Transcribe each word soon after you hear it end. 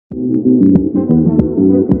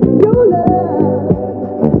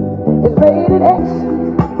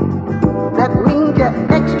That means you're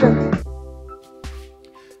extra.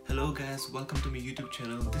 Hello guys, welcome to my YouTube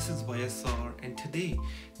channel. This is YSR, and today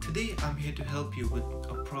I'm here to help you with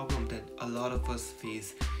a problem that a lot of us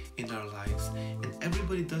face in our lives, and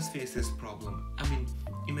everybody does face this problem. I mean,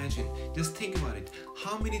 imagine, just think about it.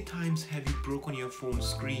 How many times have you broken your phone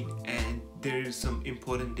screen and there is some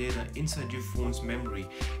important data inside your phone's memory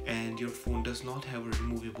and your phone does not have a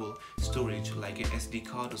removable storage like an SD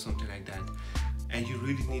card or something like that, and you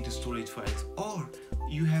really need the storage files, or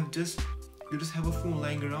you just have a phone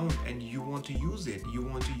lying around and you want to use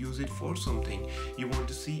it for something. You want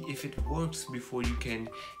to see if it works before you can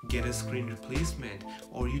get a screen replacement,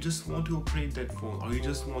 or you just want to operate that phone, or you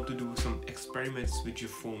just want to do some experiments with your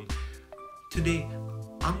phone. Today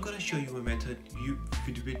I'm gonna show you a method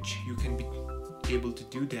with which you can be able to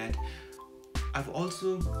do that. I've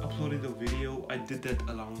also uploaded a video. I did that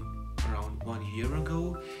around 1 year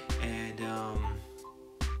ago, and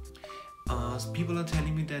people are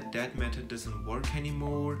telling me that method doesn't work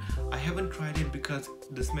anymore. I haven't tried it because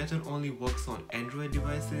this method only works on Android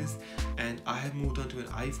devices, and I have moved on to an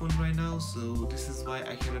iPhone right now, so this is why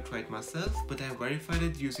I cannot try it myself. But I verified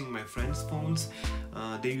it using my friends' phones.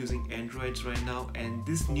 They're using Androids right now, and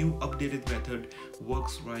this new updated method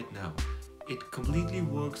works right now. It completely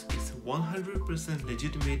works. It's 100%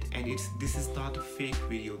 legitimate, and this is not a fake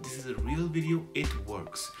video. This is a real video. It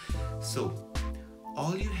works. So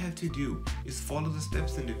all you have to do is follow the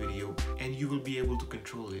steps in the video and you will be able to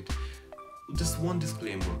control it. Just one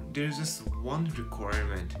disclaimer, there's just one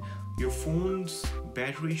requirement. Your phone's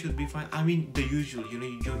battery should be fine. I mean, the usual,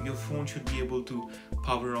 your phone should be able to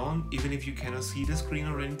power on. Even if you cannot see the screen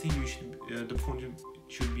or anything, the phone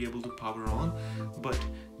should be able to power on. But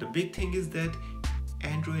the big thing is that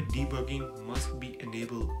Android debugging must be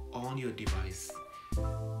enabled on your device.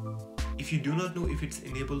 If you do not know if it's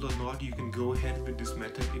enabled or not, you can go ahead with this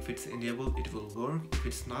method. If it's enabled, it will work. If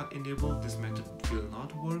it's not enabled, this method will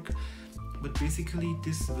not work. But basically,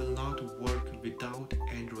 this will not work without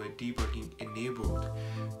Android debugging enabled.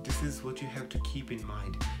 This is what you have to keep in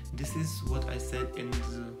mind. This is what I said in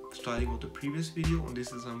the starting of the previous video, and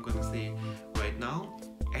this is what I'm gonna say right now.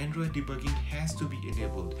 Android debugging has to be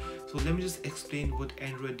enabled. So let me just explain what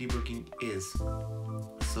Android debugging is.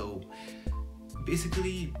 So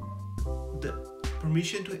basically, the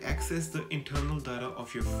permission to access the internal data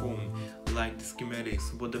of your phone, like the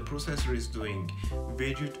schematics, what the processor is doing,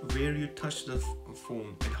 where you touch the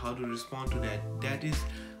phone and how to respond to that is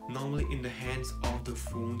normally in the hands of the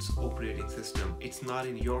phone's operating system. It's not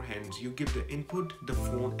in your hands. You give the input, the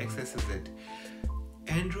phone accesses it.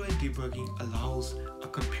 Android debugging allows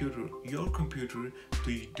your computer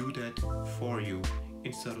to do that for you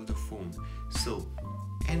instead of the phone. So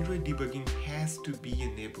Android debugging has to be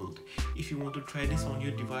enabled. If you want to try this on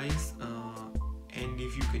your device, and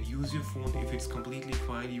if you can use your phone, if it's completely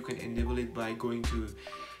fine, you can enable it by going to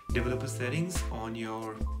developer settings on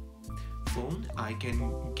your phone. I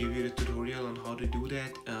can give you a tutorial on how to do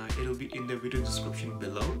that. It'll be in the video description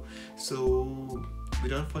below. So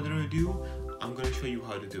without further ado, I'm gonna show you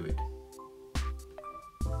how to do it.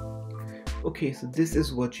 Okay, so this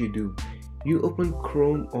is what you do. You open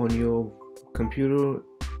Chrome on your computer.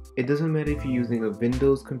 It doesn't matter if you're using a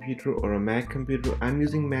Windows computer or a Mac computer. I'm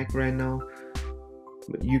using Mac right now,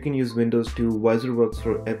 but you can use Windows too. Wizard works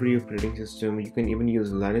for every operating system. You can even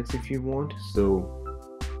use Linux if you want. So,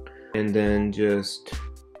 and then just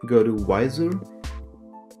go to Wizard.io.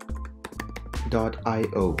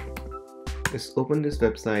 Just open this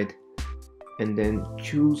website and then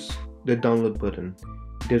choose the download button.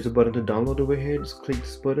 There's a button to download over here. Just click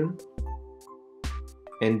this button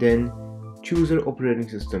and then choose your operating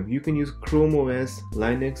system. You can use Chrome OS,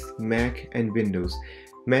 Linux, Mac, and Windows.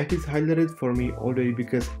 Mac is highlighted for me already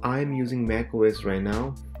because I'm using Mac OS right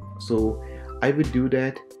now. So I would do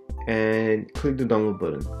that and click the download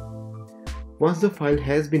button. Once the file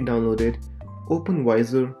has been downloaded, open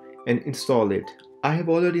Wizard and install it. I have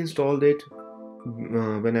already installed it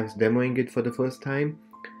when I was demoing it for the first time.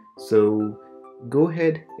 So go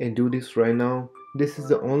ahead and do this right now. This is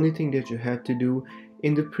the only thing that you have to do.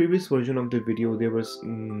 In the previous version of the video, there was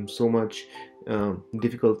so much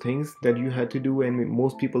difficult things that you had to do, and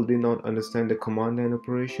most people did not understand the command line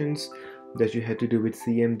operations that you had to do with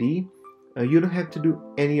CMD. You don't have to do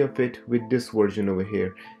any of it with this version over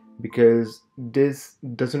here, because this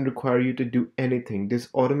doesn't require you to do anything. This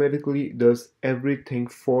automatically does everything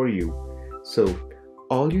for you. So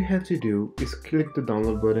all you have to do is click the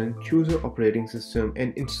download button, choose your operating system,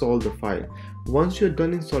 and install the file. Once you're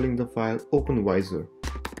done installing the file, open Wizard.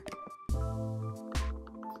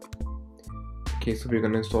 Okay, so we're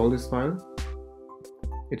gonna install this file.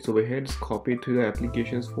 It's over here. Just copy it to the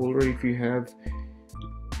applications folder. If you have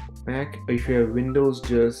Mac, if you have Windows,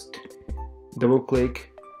 just double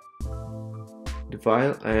click the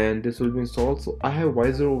file and this will be installed. So I have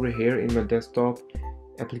Visor over here in my desktop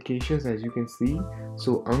applications, as you can see.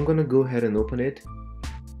 So I'm gonna go ahead and open it.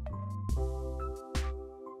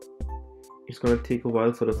 It's gonna take a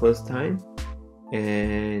while for the first time,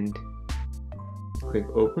 and click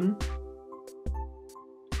open.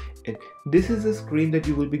 And this is the screen that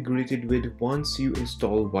you will be greeted with once you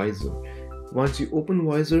install Visor. Once you open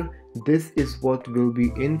Visor, this is what will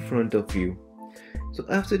be in front of you. So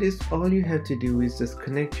after this, all you have to do is just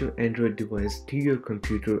connect your Android device to your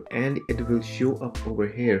computer and it will show up over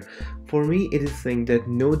here. For me, it is saying that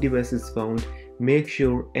no device is found. Make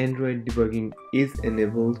sure Android debugging is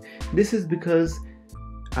enabled. This is because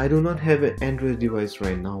I do not have an Android device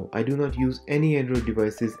right now. I do not use any Android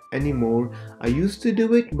devices anymore. I used to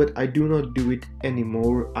do it, but I do not do it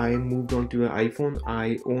anymore. I moved on to an iPhone.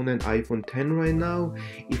 I own an iPhone 10 right now.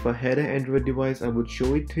 If I had an Android device, I would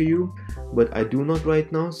show it to you, but I do not right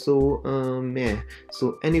now. So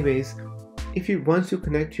So anyways, once you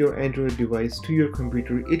connect your Android device to your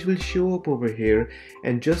computer, it will show up over here,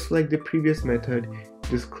 and just like the previous method,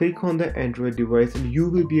 just click on the Android device and you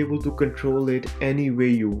will be able to control it any way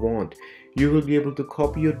you want. You will be able to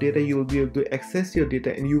copy your data, you will be able to access your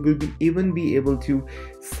data, and you will even be able to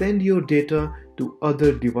send your data to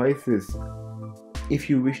other devices if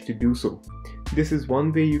you wish to do so. This is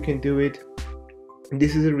one way you can do it.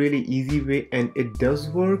 This is a really easy way and it does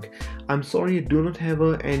work. I'm sorry I do not have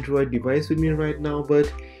an Android device with me right now,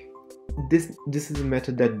 but this is a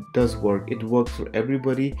method that does work. It works for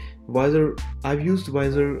everybody. Visor, I've used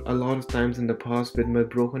Visor a lot of times in the past with my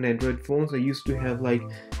broken Android phones. I used to have like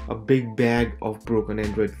a big bag of broken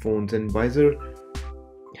Android phones, and Visor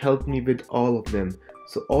helped me with all of them.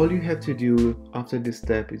 So all you have to do after this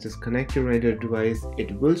step is just connect your Android device.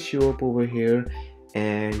 It will show up over here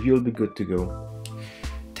and you'll be good to go.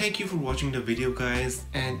 Thank you for watching the video, guys,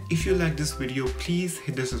 and if you like this video, please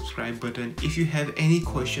hit the subscribe button. If you have any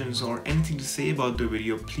questions or anything to say about the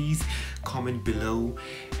video, please comment below,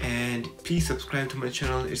 and please subscribe to my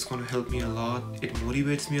channel. It's going to help me a lot. It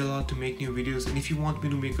motivates me a lot to make new videos, and if you want me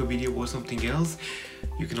to make a video or something else,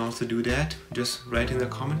 you can also do that. Just write in the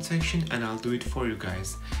comment section and I'll do it for you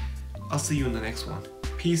guys. I'll see you in the next one.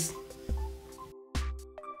 Peace.